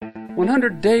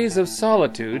100 Days of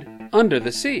Solitude Under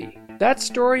the Sea. That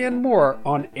story and more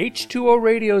on H2O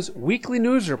Radio's Weekly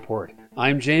News Report.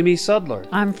 I'm Jamie Sudler.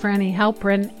 I'm Franny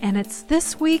Halprin, and it's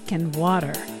This Week in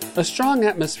Water. A strong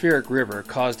atmospheric river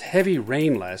caused heavy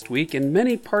rain last week in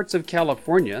many parts of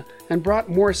California and brought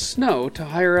more snow to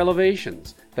higher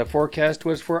elevations. The forecast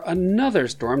was for another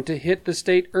storm to hit the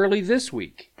state early this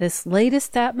week. This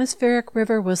latest atmospheric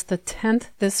river was the 10th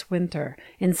this winter.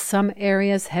 In some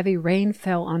areas, heavy rain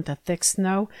fell onto thick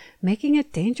snow, making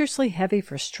it dangerously heavy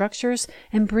for structures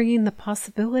and bringing the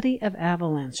possibility of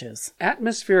avalanches.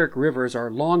 Atmospheric rivers are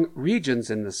long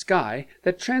regions in the sky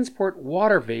that transport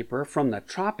water vapor from the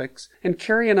tropics and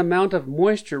carry an amount of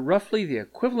moisture roughly the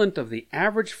equivalent of the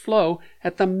average flow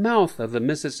at the mouth of the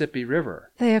Mississippi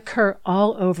River. They occur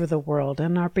all over the world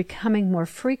and are becoming more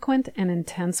frequent and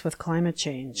intense with climate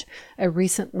change. A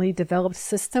recently developed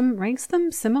system ranks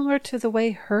them similar to the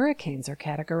way hurricanes are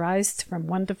categorized from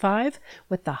 1 to 5,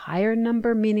 with the higher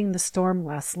number meaning the storm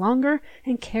lasts longer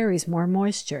and carries more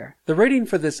moisture. The rating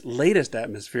for this latest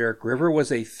atmospheric river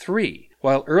was a 3,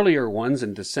 while earlier ones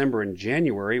in December and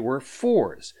January were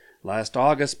 4s. Last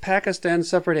August, Pakistan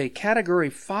suffered a Category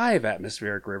 5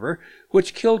 atmospheric river,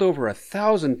 which killed over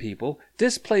 1,000 people,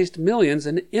 displaced millions,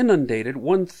 and inundated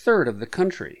 1/3 of the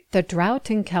country. The drought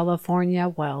in California,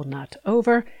 while not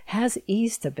over, has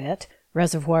eased a bit.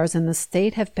 Reservoirs in the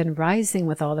state have been rising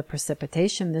with all the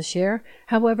precipitation this year.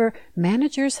 However,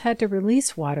 managers had to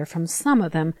release water from some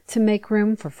of them to make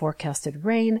room for forecasted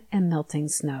rain and melting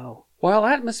snow. While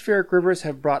atmospheric rivers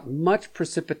have brought much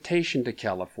precipitation to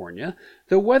California,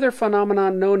 the weather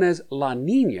phenomenon known as La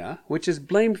Niña, which is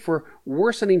blamed for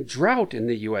worsening drought in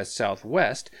the U.S.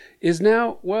 Southwest, is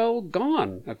now,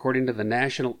 gone, according to the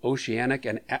National Oceanic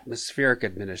and Atmospheric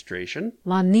Administration.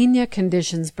 La Niña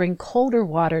conditions bring colder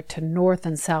water to North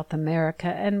and South America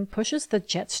and pushes the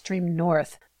jet stream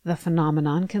north. The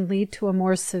phenomenon can lead to a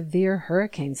more severe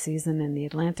hurricane season in the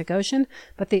Atlantic Ocean,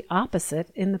 but the opposite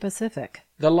in the Pacific.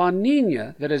 The La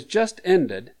Niña that has just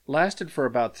ended lasted for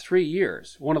about 3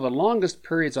 years, one of the longest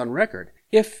periods on record.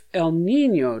 If El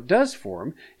Niño does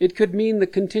form, it could mean the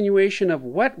continuation of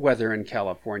wet weather in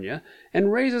California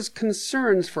and raises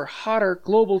concerns for hotter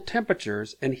global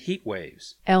temperatures and heat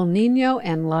waves. El Niño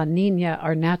and La Niña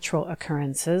are natural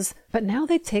occurrences, but now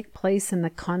they take place in the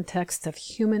context of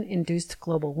human-induced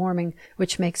global warming,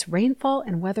 which makes rainfall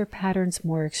and weather patterns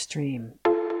more extreme.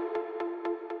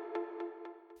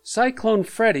 Cyclone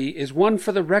Freddy is one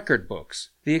for the record books.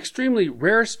 The extremely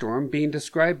rare storm, being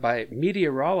described by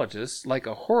meteorologists like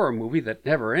a horror movie that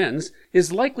never ends,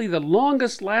 is likely the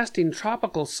longest-lasting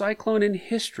tropical cyclone in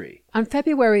history. On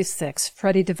February 6,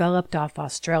 Freddy developed off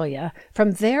Australia.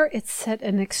 From there, it set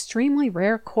an extremely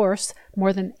rare course,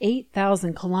 more than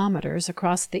 8,000 kilometers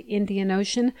across the Indian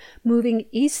Ocean, moving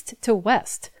east to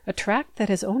west, a track that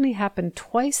has only happened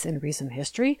twice in recent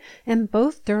history, and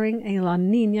both during a La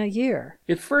Niña year.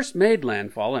 It first made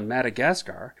landfall in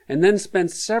Madagascar, and then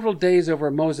spent several days over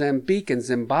Mozambique and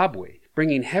Zimbabwe,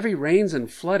 bringing heavy rains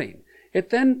and flooding. It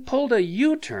then pulled a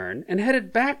U-turn and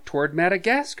headed back toward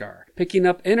Madagascar, picking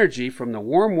up energy from the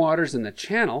warm waters in the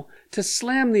channel to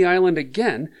slam the island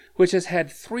again, which has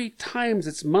had 3 times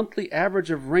its monthly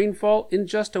average of rainfall in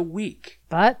just a week.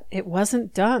 But it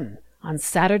wasn't done. On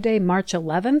Saturday, March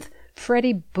 11th,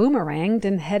 Freddy boomeranged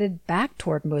and headed back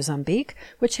toward Mozambique,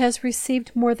 which has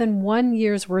received more than 1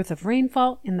 year's worth of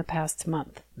rainfall in the past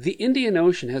month. The Indian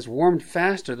Ocean has warmed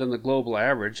faster than the global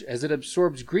average as it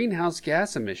absorbs greenhouse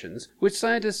gas emissions, which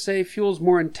scientists say fuels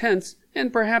more intense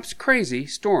and perhaps crazy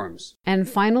storms. And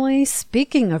finally,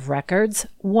 speaking of records,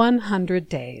 100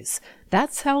 days.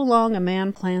 That's how long a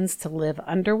man plans to live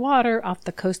underwater off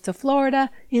the coast of Florida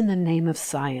in the name of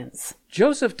science.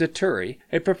 Joseph Dituri,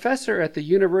 a professor at the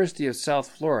University of South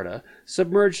Florida,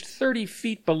 submerged 30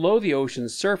 feet below the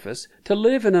ocean's surface to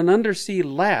live in an undersea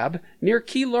lab near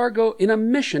Key Largo in a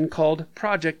mission called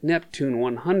Project Neptune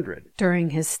 100. During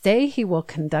his stay, he will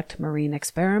conduct marine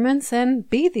experiments and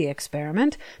be the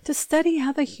experiment to study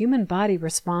how the human body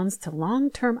responds to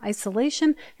long-term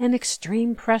isolation and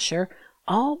extreme pressure,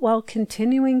 all while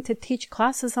continuing to teach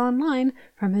classes online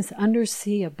from his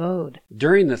undersea abode.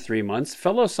 During the 3 months,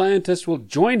 fellow scientists will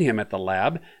join him at the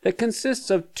lab that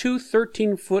consists of 2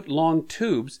 13-foot-long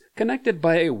tubes connected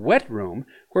by a wet room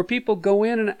where people go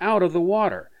in and out of the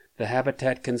water. The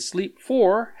habitat can sleep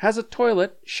 4, has a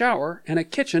toilet, shower, and a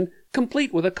kitchen,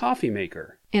 complete with a coffee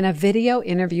maker. In a video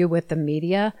interview with the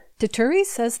media, Dituri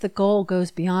says the goal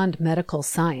goes beyond medical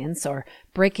science or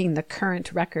breaking the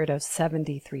current record of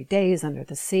 73 days under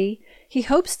the sea. He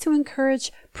hopes to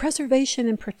encourage preservation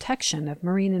and protection of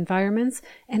marine environments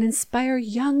and inspire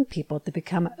young people to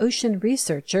become ocean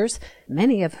researchers,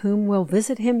 many of whom will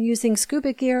visit him using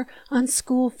scuba gear on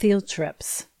school field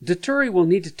trips. Dituri will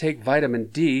need to take vitamin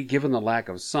D given the lack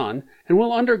of sun, and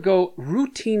will undergo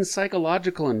routine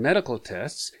psychological and medical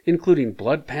tests, including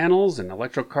blood panels and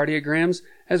electrocardiograms,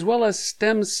 as well as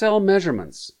stem cell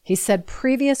measurements. He said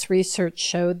previous research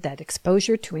showed that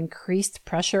exposure to increased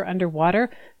pressure underwater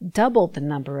doubled the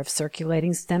number of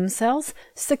circulating stem cells,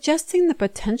 suggesting the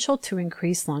potential to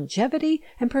increase longevity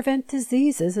and prevent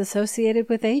diseases associated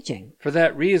with aging. For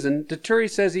that reason, Dituri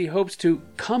says he hopes to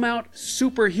come out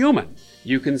superhuman.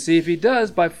 You can see if he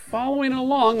does by following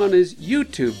along on his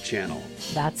YouTube channel.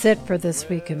 That's it for This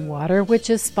Week in Water, which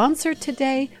is sponsored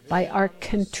today by our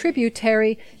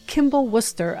contributary, Kimball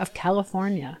Worcester of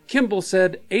California. Kimball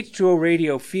said, H2O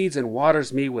Radio feeds and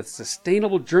waters me with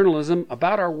sustainable journalism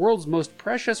about our world's most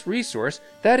precious resource.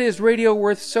 That is radio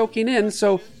worth soaking in,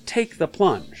 so take the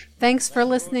plunge. Thanks for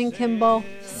listening, Kimball.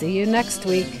 See you next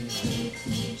week.